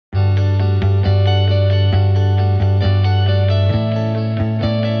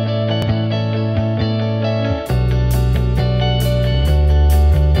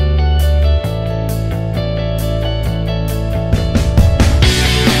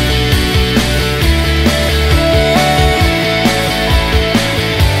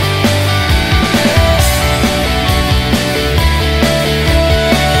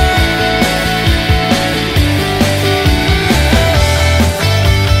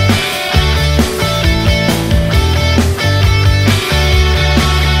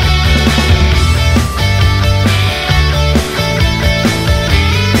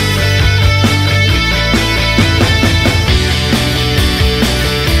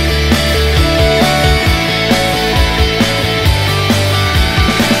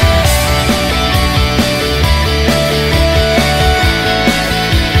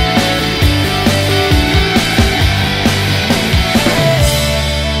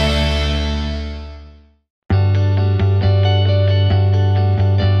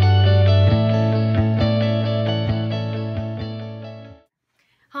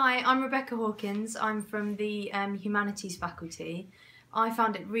Hawkins. I'm from the Humanities faculty. I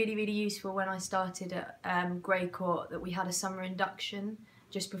found it really useful when I started at Grey Court that we had a summer induction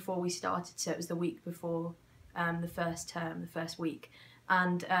just before we started, so it was the week before the first term, the first week.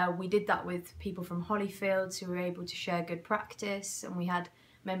 And we did that with people from Holyfields who were able to share good practice, and we had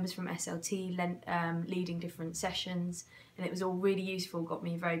members from SLT leading different sessions, and it was all really useful, got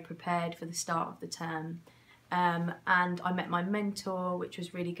me very prepared for the start of the term. And I met my mentor, which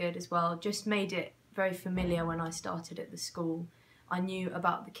was really good as well, just made it very familiar when I started at the school. I knew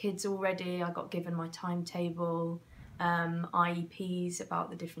about the kids already, I got given my timetable, IEPs about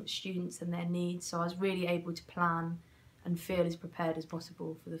the different students and their needs, so I was really able to plan and feel as prepared as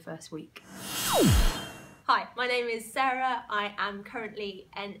possible for the first week. Hi, my name is Sarah. I am currently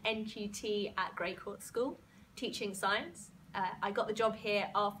an NQT at Grey Court School, teaching science. I got the job here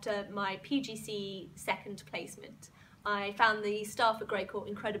after my PGCE second placement. I found the staff at Grey Court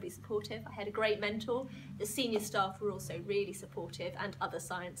incredibly supportive. I had a great mentor. The senior staff were also really supportive, and other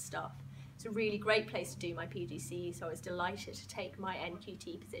science staff. It's a really great place to do my PGCE, so I was delighted to take my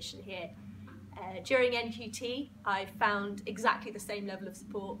NQT position here. During NQT, I found exactly the same level of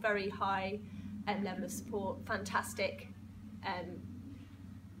support, very high level of support, fantastic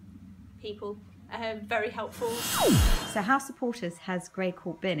people, very helpful. So how supportive has Grey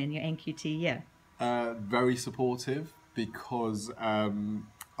Court been in your NQT year? Very supportive, because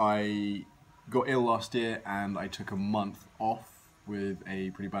I got ill last year and I took a month off with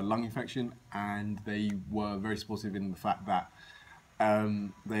a pretty bad lung infection, and they were very supportive in the fact that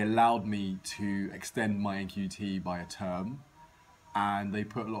they allowed me to extend my NQT by a term, and they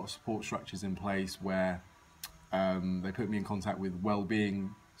put a lot of support structures in place where they put me in contact with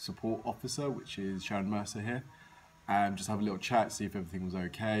Wellbeing Support Officer, which is Sharon Mercer here, and just have a little chat, see if everything was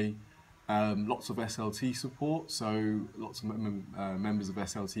okay. Lots of SLT support, so lots of members of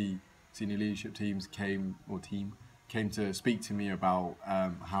SLT senior leadership teams came to speak to me about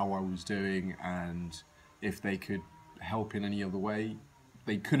how I was doing and if they could help in any other way.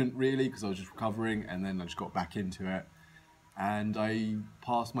 They couldn't really, because I was just recovering, and then I just got back into it. And I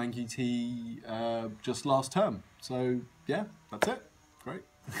passed my NQT just last term. So yeah, that's it. Great.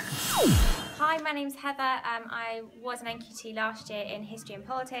 Hi, my name's Heather. I was an NQT last year in History and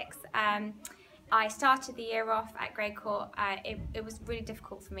Politics. I started the year off at Grey Court. It was really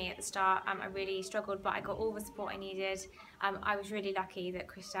difficult for me at the start. I really struggled, but I got all the support I needed. I was really lucky that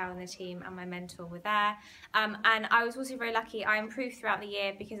Christelle and the team and my mentor were there. And I was also very lucky. I improved throughout the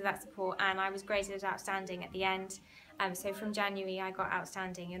year because of that support, and I was graded as outstanding at the end. So from January I got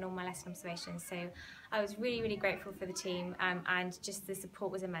outstanding in all my lesson observations. So I was really grateful for the team, and just the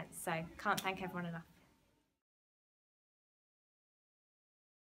support was immense. So can't thank everyone enough.